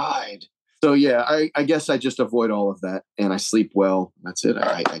is fried. So yeah, I guess I just avoid all of that, and I sleep well. That's it.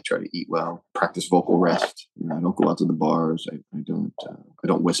 I try to eat well, practice vocal rest. You know, I don't go out to the bars. I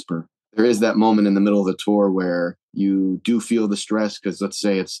don't whisper. There is that moment in the middle of the tour where you do feel the stress, because let's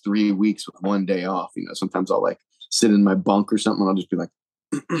say it's 3 weeks with 1 day off. You know, sometimes I'll like sit in my bunk or something, and I'll just be like,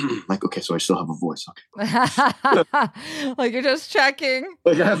 like, okay, so I still have a voice. Okay. Like you're just checking.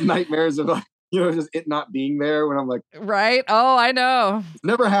 Like I have nightmares of like, you know, just it not being there when I'm like, right. Oh, I know. It's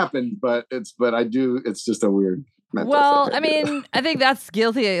never happened, but I do. It's just a weird Well, I mean, I think that's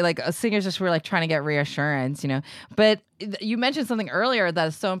guilty. Like singers just were like trying to get reassurance, But you mentioned something earlier that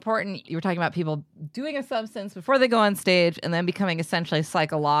is so important. You were talking about people doing a substance before they go on stage and then becoming essentially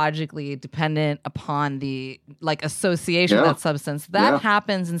psychologically dependent upon the like association of that substance. That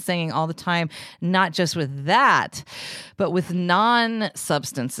happens in singing all the time, not just with that, but with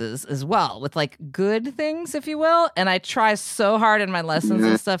non-substances as well, with like good things, if you will. And I try so hard in my lessons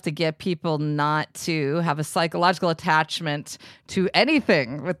and stuff to get people not to have a psychological attachment to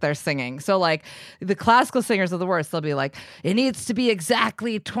anything with their singing. So like the classical singers are the worst. They'll be like, it needs to be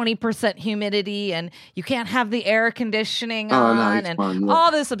exactly 20% humidity and you can't have the air conditioning on and all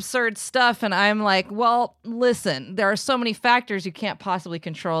this absurd stuff. And I'm like, well, listen, there are so many factors. You can't possibly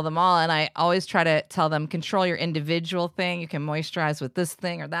control them all. And I always try to tell them, control your individual thing. You can moisturize with this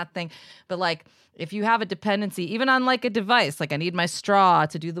thing or that thing. But like, if you have a dependency, even on like a device, like I need my straw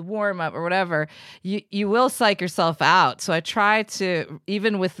to do the warm up or whatever, you will psych yourself out. So I try to,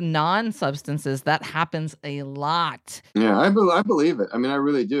 even with non-substances, that happens a lot. Yeah, I believe it. I mean, I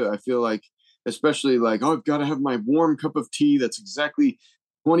really do. I feel like, especially like, I've got to have my warm cup of tea that's exactly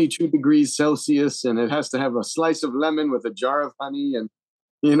 22 degrees Celsius and it has to have a slice of lemon with a jar of honey and,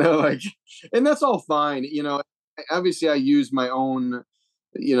 like, and that's all fine. Obviously I use my own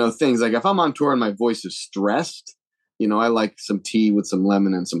things like if I'm on tour and my voice is stressed, I like some tea with some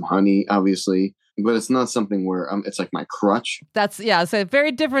lemon and some honey, obviously, but it's not something where it's like my crutch. That's so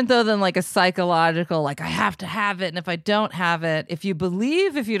very different though than like a psychological, like I have to have it. And if I don't have it, if you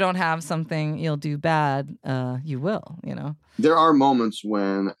believe if you don't have something, you'll do bad, you will, There are moments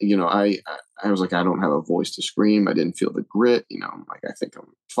when, I was like, I don't have a voice to scream. I didn't feel the grit, I'm like, I think I'm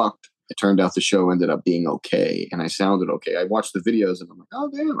fucked. It turned out the show ended up being okay and I sounded okay. I watched the videos and I'm like, oh,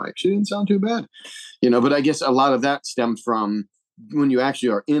 damn, I actually didn't sound too bad. But I guess a lot of that stemmed from when you actually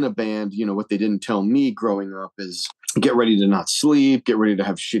are in a band, what they didn't tell me growing up is get ready to not sleep, get ready to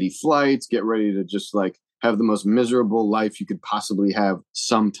have shitty flights, get ready to just like have the most miserable life you could possibly have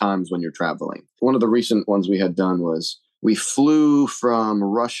sometimes when you're traveling. One of the recent ones we had done was we flew from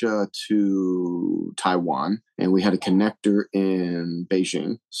Russia to Taiwan and we had a connector in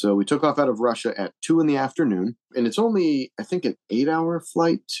Beijing. So we took off out of Russia at 2 p.m. and it's only, I think, an 8-hour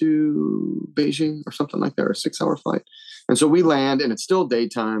flight to Beijing or something like that, or a 6-hour flight. And so we land and it's still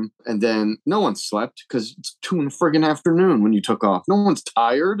daytime and then no one slept because it's 2 p.m. when you took off. No one's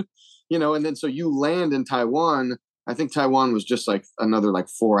tired, and then so you land in Taiwan. I think Taiwan was just like another like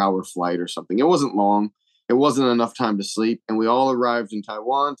 4-hour flight or something. It wasn't long. It wasn't enough time to sleep. And we all arrived in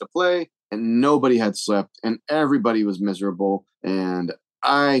Taiwan to play and nobody had slept and everybody was miserable. And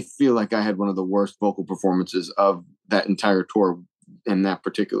I feel like I had one of the worst vocal performances of that entire tour in that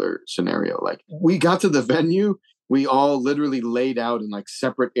particular scenario. Like we got to the venue, we all literally laid out in like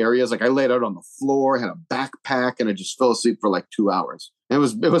separate areas. Like I laid out on the floor, had a backpack, and I just fell asleep for like 2 hours. It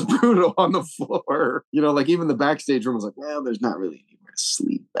was brutal on the floor. Like even the backstage room was like, well, there's not really anywhere to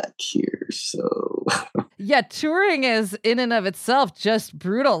sleep back here. So yeah, touring is in and of itself just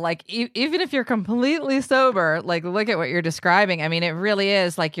brutal. Like even if you're completely sober, like look at what you're describing. I mean, it really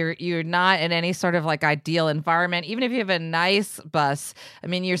is like you're not in any sort of like ideal environment. Even if you have a nice bus, I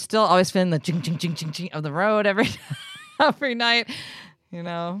mean, you're still always feeling the ching ching ching ching ching of the road every night.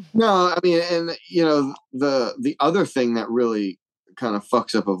 No, I mean, and the other thing that really kind of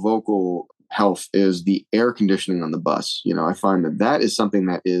fucks up a vocal health is the air conditioning on the bus. I find that is something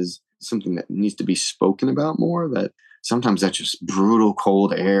that needs to be spoken about more, that sometimes that's just brutal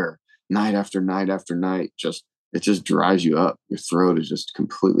cold air night after night after night. It just dries you up. Your throat is just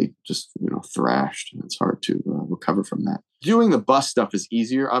completely thrashed and it's hard to recover from that. Doing the bus stuff is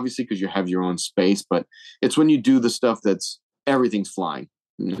easier, obviously, because you have your own space, but it's when you do the stuff that's everything's flying.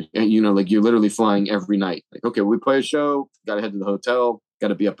 And, like you're literally flying every night. Like, okay, we play a show, got to head to the hotel, got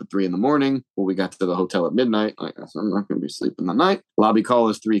to be up at 3 a.m. Well, we got to the hotel at midnight. Like, I'm not going to be sleeping the night. Lobby call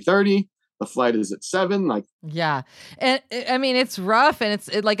is 3:30. The flight is at 7. Like, yeah. And I mean, it's rough and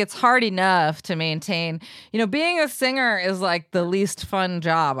it's hard enough to maintain, being a singer is like the least fun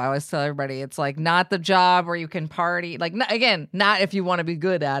job. I always tell everybody, it's like not the job where you can party, like, not if you want to be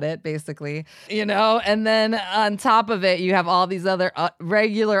good at it, basically, and then on top of it, you have all these other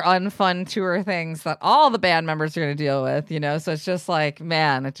regular unfun tour things that all the band members are going to deal with, so it's just like,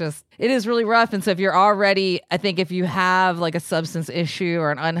 man, it is really rough. And so if you're already, I think if you have like a substance issue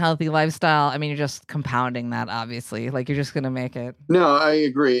or an unhealthy lifestyle, I mean, you're just compounding that, obviously. Like, you're just going to make it. No, I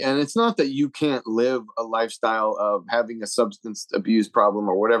agree. And it's not that you can't live a lifestyle of having a substance abuse problem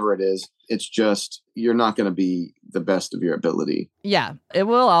or whatever it is. It's just you're not going to be the best of your ability. Yeah, it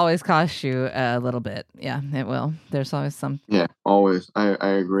will always cost you a little bit. Yeah, it will. There's always some. Yeah, always. I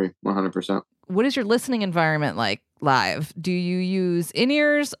agree 100%. what is your listening environment like live? Do you use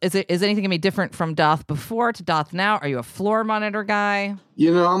in-ears? Is anything going to be different from Daath before to Daath now? Are you a floor monitor guy?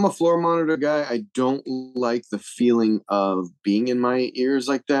 I'm a floor monitor guy. I don't like the feeling of being in my ears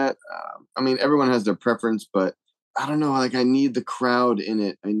like that. Everyone has their preference, but I don't know. Like, I need the crowd in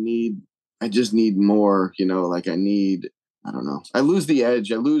it. I just need more, I don't know. I lose the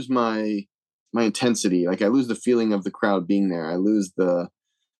edge. I lose my intensity. Like, I lose the feeling of the crowd being there. I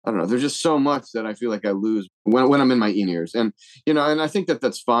don't know. There's just so much that I feel like I lose when I'm in my in-ears. And, and I think that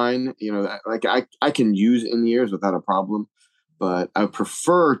that's fine. Like, I can use in-ears without a problem, but I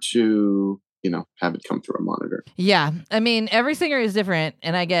prefer to, have it come through a monitor. Yeah. Every singer is different,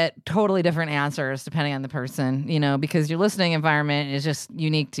 and I get totally different answers depending on the person, because your listening environment is just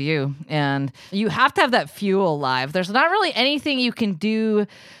unique to you. And you have to have that fuel live. There's not really anything you can do.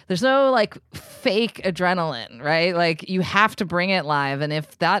 There's no like fake adrenaline, right? Like, you have to bring it live. And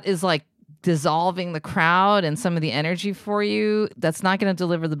if that is like dissolving the crowd and some of the energy for you, that's not going to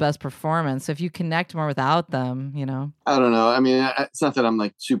deliver the best performance. So if you connect more without them, I don't know. It's not that I'm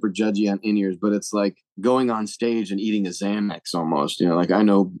like super judgy on in-ears, but it's like going on stage and eating a Xanax almost. Like, I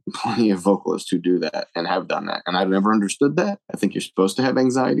know plenty of vocalists who do that and have done that, and I've never understood that. I think you're supposed to have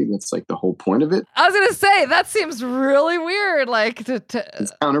anxiety. That's like the whole point of it. I was going to say, that seems really weird. Like,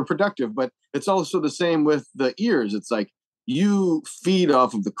 it's counterproductive, but it's also the same with the ears. It's like you feed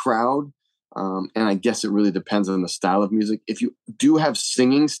off of the crowd. And I guess it really depends on the style of music. If you do have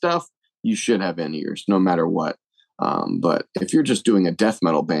singing stuff, you should have in-ears no matter what. But if you're just doing a death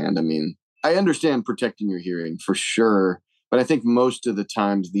metal band, I understand protecting your hearing for sure. But I think most of the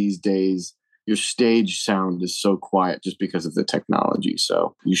times these days, your stage sound is so quiet just because of the technology.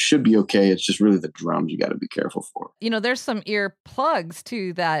 So you should be okay. It's just really the drums you got to be careful for. There's some ear plugs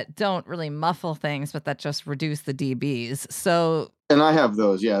too that don't really muffle things, but that just reduce the dBs. So... And I have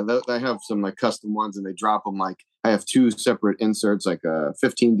those, yeah. I have some like custom ones, and they drop them like, I have two separate inserts, like a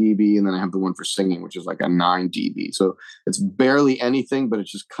 15 dB, and then I have the one for singing, which is like a 9 dB. So it's barely anything, but it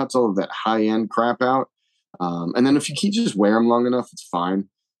just cuts all of that high end crap out. And then if you just wear them long enough, it's fine.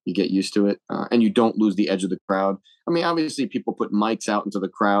 You get used to it, and you don't lose the edge of the crowd. Obviously people put mics out into the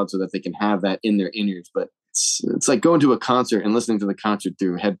crowd so that they can have that in their in-ears, but it's like going to a concert and listening to the concert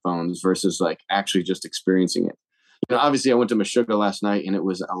through headphones versus like actually just experiencing it. Obviously I went to Meshuggah last night and it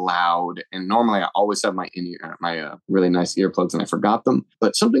was loud, and normally I always have my really nice earplugs and I forgot them.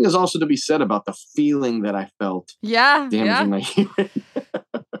 But something is also to be said about the feeling that I felt. Damaging my hearing.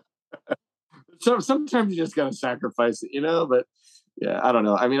 So sometimes you just got to sacrifice it, but yeah, I don't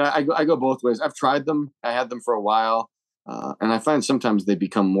know. I go both ways. I've tried them. I had them for a while. And I find sometimes they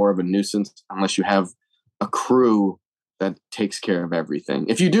become more of a nuisance unless you have a crew that takes care of everything.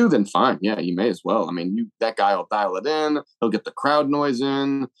 If you do, then fine. Yeah, you may as well. That guy will dial it in. He'll get the crowd noise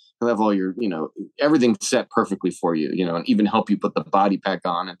in. He'll have all your, everything set perfectly for you, and even help you put the body pack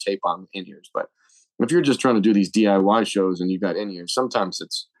on and tape on in-ears. But if you're just trying to do these DIY shows and you got in-ears, sometimes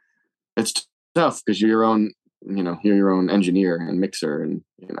it's tough because you're your own engineer and mixer, and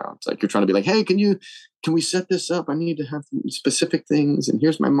it's like you're trying to be like, hey, can we set this up? I need to have specific things, and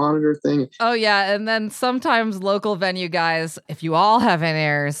here's my monitor thing. Oh yeah, and then sometimes local venue guys, if you all have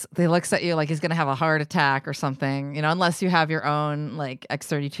in-ears, they looks at you like he's gonna have a heart attack or something, unless you have your own like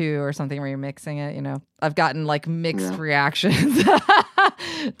X32 or something where you're mixing it. I've gotten like mixed reactions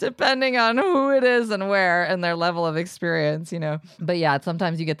depending on who it is and where and their level of experience, But yeah,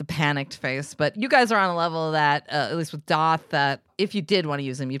 sometimes you get the panicked face. But you guys are on a level that, at least with Daath, that if you did want to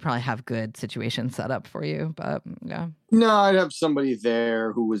use them, you'd probably have good situations set up for you. But yeah. No, I'd have somebody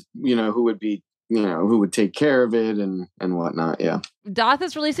there who was, who would be, who would take care of it and whatnot. Yeah. Daath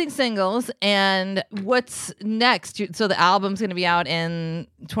is releasing singles, and what's next? So the album's going to be out in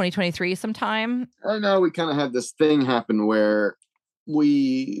 2023 sometime. I know we kind of had this thing happen where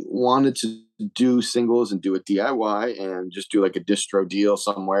we wanted to do singles and do it DIY and just do like a distro deal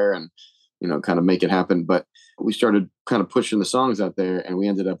somewhere and, kind of make it happen. But we started kind of pushing the songs out there, and we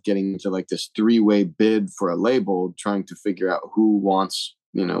ended up getting into like this 3-way bid for a label, trying to figure out who wants,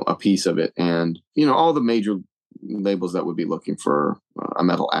 a piece of it. And, all the major labels that would be looking for a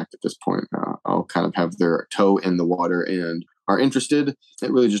metal act at this point, all kind of have their toe in the water and are interested.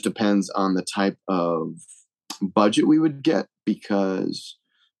 It really just depends on the type of budget we would get, because,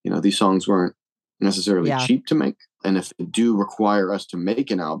 these songs weren't necessarily cheap to make. And if they do require us to make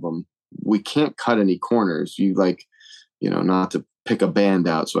an album, we can't cut any corners. Not to pick a band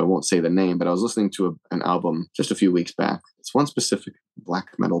out, so I won't say the name, but I was listening to an album just a few weeks back. It's one specific black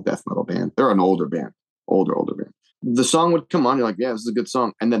metal, death metal band. They're an older band, older band. The song would come on, you're like, yeah, this is a good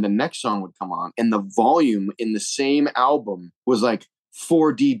song. And then the next song would come on, and the volume in the same album was like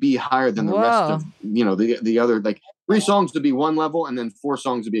 4 dB higher than the rest Whoa. of, the other, like 3 songs to be one level and then 4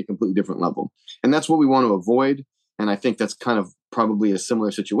 songs to be a completely different level. And that's what we want to avoid. And I think that's kind of probably a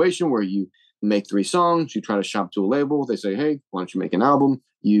similar situation where you make 3 songs, you try to shop to a label. They say, hey, why don't you make an album?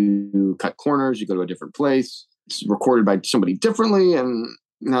 You cut corners, you go to a different place. It's recorded by somebody differently. And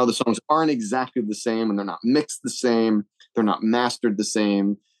now the songs aren't exactly the same and they're not mixed the same. They're not mastered the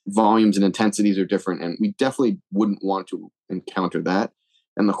same. Volumes and intensities are different. And we definitely wouldn't want to encounter that.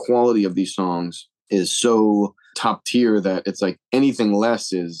 And the quality of these songs is so top tier that it's like anything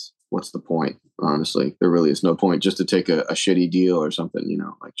less is, what's the point? Honestly, there really is no point just to take a shitty deal or something,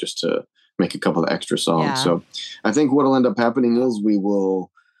 like just to make a couple of extra songs. Yeah. So I think what'll end up happening is we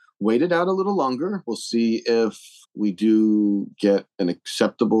will wait it out a little longer. We'll see if we do get an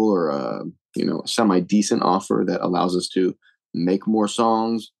acceptable or a semi-decent offer that allows us to make more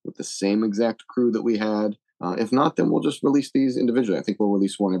songs with the same exact crew that we had. If not, then we'll just release these individually. I think we'll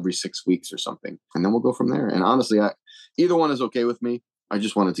release one every 6 weeks or something, and then we'll go from there. And honestly, either one is okay with me. I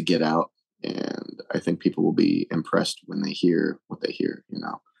just wanted to get out, and I think people will be impressed when they hear what they hear,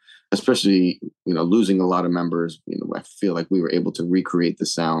 especially, losing a lot of members. I feel like we were able to recreate the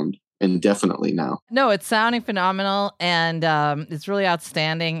sound indefinitely now. No, it's sounding phenomenal, and it's really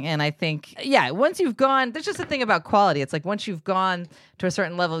outstanding. And I think, once you've gone, there's just a thing about quality. It's like once you've gone to a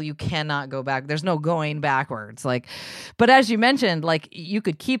certain level, you cannot go back. There's no going backwards. But as you mentioned, you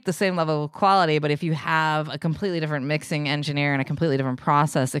could keep the same level of quality, but if you have a completely different mixing engineer and a completely different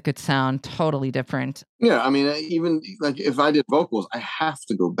process, it could sound totally different. Yeah, I mean, even if I did vocals, I have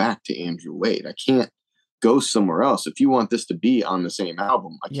to go back to Andrew Wade. I can't go somewhere else. If you want this to be on the same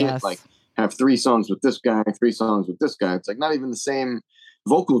album, I can't have 3 songs with this guy, 3 songs with this guy. It's like not even the same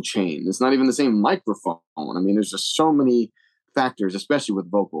vocal chain. It's not even the same microphone. I mean, there's just so many factors, especially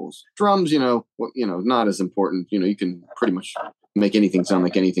with vocals. Drums, not as important. You can pretty much make anything sound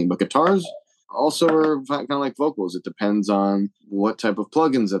like anything, but guitars also are kind of like vocals. It depends on what type of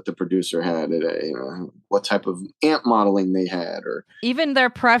plugins that the producer had, what type of amp modeling they had, or even their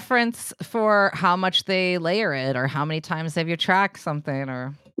preference for how much they layer it or how many times have you tracked something.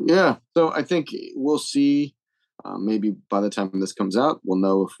 Or so I think we'll see. Maybe by the time this comes out, we'll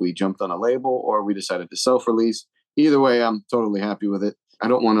know if we jumped on a label or we decided to self-release. Either way, I'm totally happy with it. I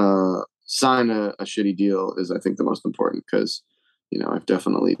don't want to sign a shitty deal is, I think, the most important, because I've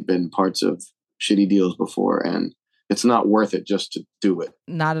definitely been parts of shitty deals before, and it's not worth it just to do it.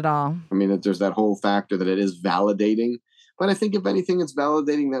 Not at all. I mean, there's that whole factor that it is validating, but I think if anything, it's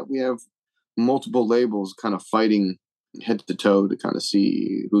validating that we have multiple labels kind of fighting head to toe to kind of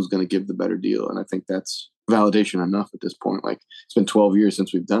see who's going to give the better deal. And I think that's validation enough at this point. It's been 12 years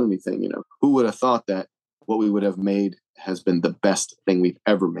since we've done anything, who would have thought that what we would have made has been the best thing we've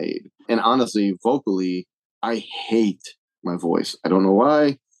ever made. And honestly, vocally, I hate my voice. I don't know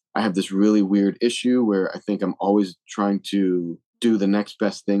why. I have this really weird issue where I think I'm always trying to do the next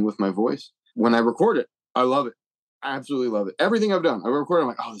best thing with my voice. When I record it, I love it. I absolutely love it. Everything I've done, I record it, I'm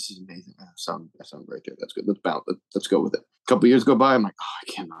like, oh, this is amazing. I sound great there. That's good. Let's go with it. A couple of years go by, I'm like, oh,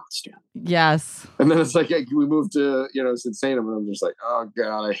 I cannot stand it. Yes. And then it's like, we moved to, Sinsaenum, and I'm just like, oh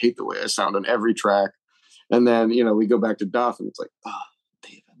God, I hate the way I sound on every track. And then, we go back to Daath, and it's like, oh,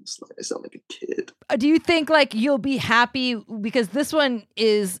 David, I sound like a kid. Do you think you'll be happy because this one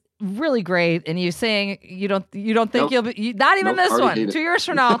is really great, and you're saying you don't think you'll be not even this one. 2 years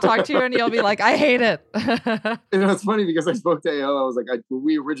from now, I'll talk to you, and you'll be like, I hate it. It's funny because I spoke to AL. I was like, when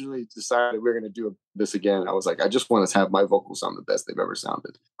we originally decided we were going to do this again, I was like, I just want to have my vocals sound the best they've ever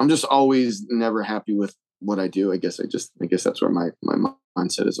sounded. I'm just always never happy with what I do. I guess that's where my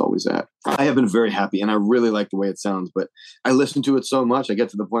mindset is always at. I have been very happy, and I really like the way it sounds, but I listen to it so much, I get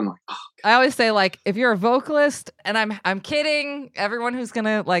to the point like, oh, God. I always say, if you're a vocalist, and I'm kidding, everyone who's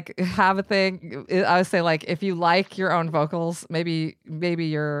gonna have a thing, I always say, if you like your own vocals, maybe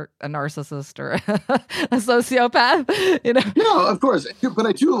you're a narcissist or a sociopath, No, of course, but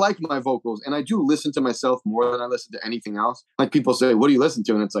I do like my vocals, and I do listen to myself more than I listen to anything else. Like, people say, what do you listen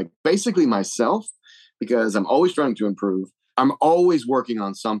to? And it's like, basically myself, because I'm always trying to improve. I'm always working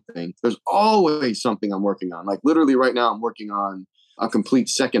on something. There's always something I'm working on. Literally right now, I'm working on a complete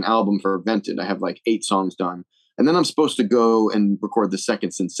second album for Vented. I have 8 songs done. And then I'm supposed to go and record the second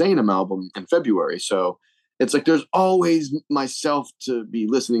Sinsaenum album in February. So it's there's always myself to be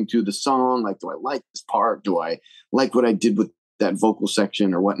listening to the song. Do I like this part? Do I like what I did with that vocal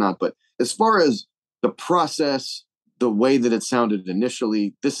section or whatnot? But as far as the process, the way that it sounded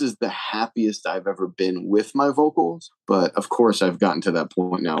initially, this is the happiest I've ever been with my vocals. But of course, I've gotten to that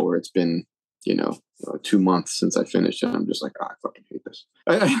point now where it's been, 2 months since I finished, and I'm just like, I fucking hate this.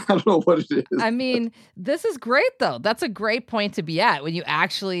 I don't know what it is. I mean, this is great, though. That's a great point to be at when you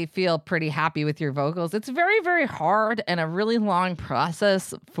actually feel pretty happy with your vocals. It's very, very hard and a really long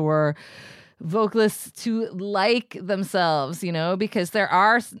process for vocalists to like themselves, because there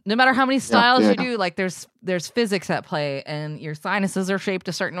are, no matter how many styles you do, like there's physics at play, and your sinuses are shaped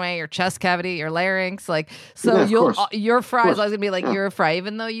a certain way, your chest cavity, your larynx, your fry is always gonna be like your fry,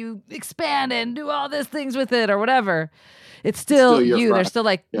 even though you expand and do all these things with it or whatever. It's still you. Fry. There's still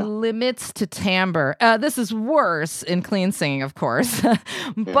limits to timbre. This is worse in clean singing, of course,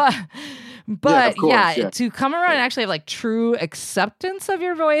 But to come around and actually have true acceptance of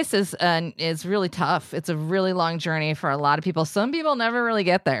your voice is really tough. It's a really long journey for a lot of people. Some people never really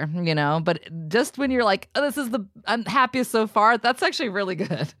get there, but just when you're like, oh, I'm happiest so far, that's actually really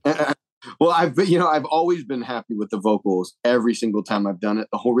good. Well, I've always been happy with the vocals every single time I've done it.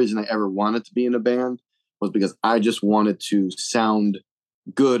 The whole reason I ever wanted to be in a band was because I just wanted to sound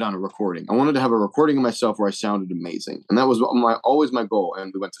good on a recording. I wanted to have a recording of myself where I sounded amazing. And that was always my goal.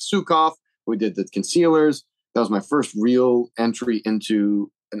 And we went to Sukoff. We did the concealers. That was my first real entry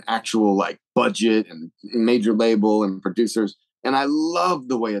into an actual budget and major label and producers. And I loved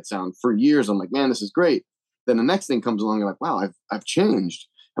the way it sounded. For years, I'm like, man, this is great. Then the next thing comes along, you're like, wow, I've changed.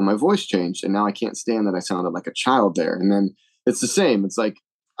 And my voice changed. And now I can't stand that I sounded like a child there. And then it's the same. It's like,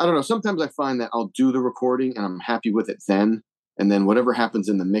 I don't know. Sometimes I find that I'll do the recording and I'm happy with it then. And then whatever happens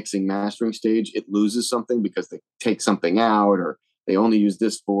in the mixing mastering stage, it loses something because they take something out, or they only use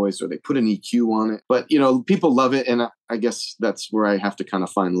this voice, or they put an EQ on it. But, people love it. And I guess that's where I have to kind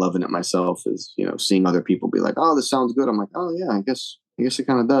of find love in it myself, is, seeing other people be like, oh, this sounds good. I'm like, oh yeah, I guess it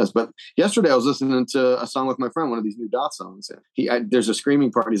kind of does. But yesterday I was listening to a song with my friend, one of these new Daath songs. And there's a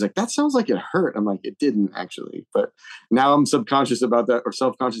screaming part. He's like, that sounds like it hurt. I'm like, it didn't actually. But now I'm subconscious about that, or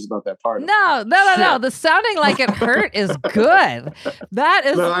self-conscious about that part. No. The sounding like it hurt is good.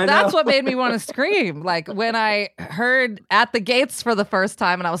 That's what made me want to scream. Like when I heard At the Gates for the first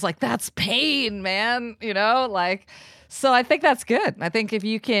time, and I was like, that's pain, man. So I think that's good. I think if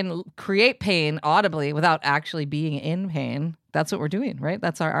you can create pain audibly without actually being in pain, that's what we're doing, right?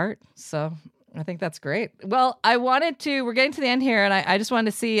 That's our art. So I think that's great. Well, we're getting to the end here, and I just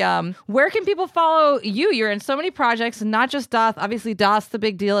wanted to see, where can people follow you? You're in so many projects, not just Daath. Obviously, Daath's the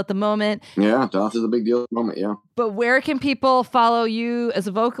big deal at the moment. Yeah, Daath is a big deal at the moment, yeah. But where can people follow you as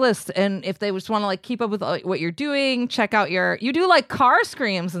a vocalist? And if they just want to keep up with what you're doing, check out you do car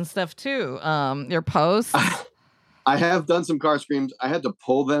screams and stuff too, your posts. I have done some car screams. I had to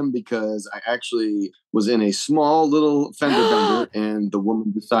pull them because I actually was in a small little fender bender, and the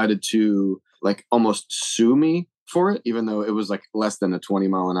woman decided to almost sue me for it, even though it was less than a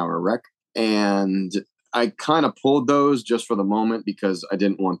 20-mile-an-hour wreck. And I kind of pulled those just for the moment because I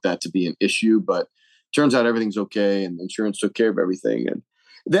didn't want that to be an issue. But turns out everything's okay, and insurance took care of everything. And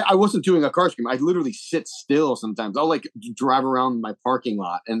I wasn't doing a car scream. I literally sit still sometimes. I'll drive around my parking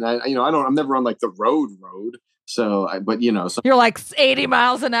lot, and I'm never on the road. So, you're 80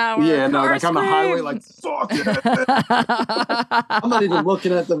 miles an hour. Yeah, no, on the highway, fuck it. I'm not even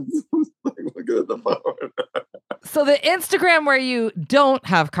looking at the phone. So the Instagram where you don't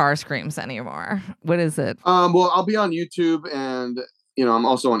have car screams anymore, what is it? Well, I'll be on YouTube, and I'm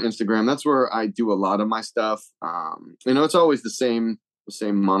also on Instagram. That's where I do a lot of my stuff. It's always the same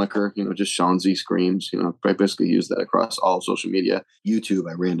moniker, just Sean Z Screams. I basically use that across all social media. YouTube,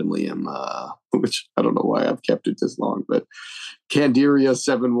 I randomly am, which I don't know why I've kept it this long, but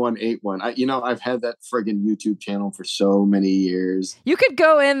Candiria7181. I've had that friggin' YouTube channel for so many years. You could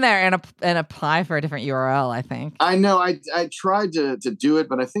go in there and apply for a different URL, I think. I know. I tried to do it,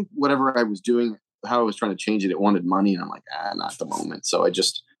 but I think whatever I was doing, how I was trying to change it wanted money, and I'm like, not at the moment. So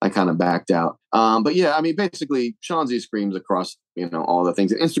I kind of backed out. But yeah, basically Sean Z Screams across, all the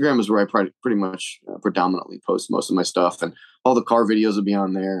things. And Instagram is where I pretty much predominantly post most of my stuff, and all the car videos will be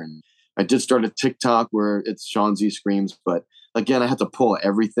on there. And I did start a TikTok where it's Sean Z Screams, but again, I had to pull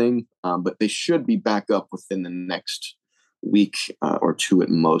everything, but they should be back up within the next week or two at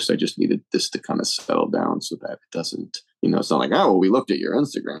most. I just needed this to kind of settle down so that it doesn't, it's not like, oh, well, we looked at your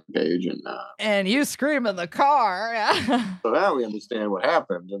Instagram page and you scream in the car. So now we understand what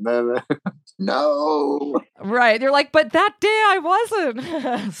happened. And then no, right? You're like, but that day I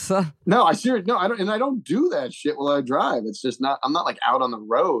wasn't. So. No, I don't, and I don't do that shit while I drive. It's just not. I'm not out on the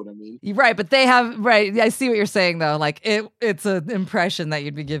road. Right, but they have right. I see what you're saying though. It's an impression that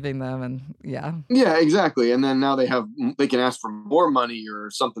you'd be giving them, and yeah, exactly. And then now they can ask for more money or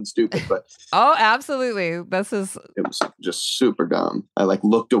something stupid. But oh, absolutely, it was just super dumb. I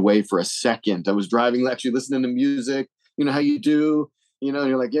looked away for a second. I was driving, actually listening to music. You know how you do.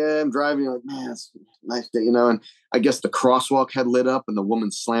 you're like, yeah, I'm driving. You're like, man, it's a nice day, and I guess the crosswalk had lit up and the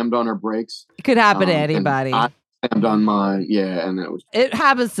woman slammed on her brakes. It could happen to anybody. I slammed on mine. Yeah. And it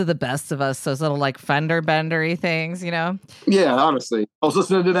happens to the best of us. Those little like fender bendery things, Yeah, honestly. I was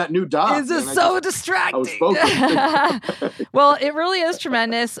listening to that new Daath. It's just so distracting. I was focused. Well, it really is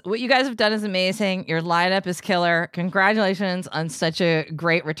tremendous. What you guys have done is amazing. Your lineup is killer. Congratulations on such a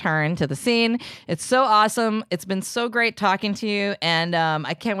great return to the scene. It's so awesome. It's been so great talking to you. And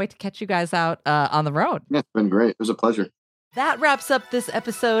I can't wait to catch you guys out on the road. Yeah, it's been great. It was a pleasure. That wraps up this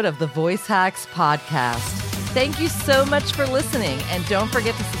episode of the Voice Hacks Podcast. Thank you so much for listening. And don't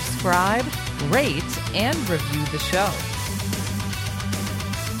forget to subscribe, rate, and review the show.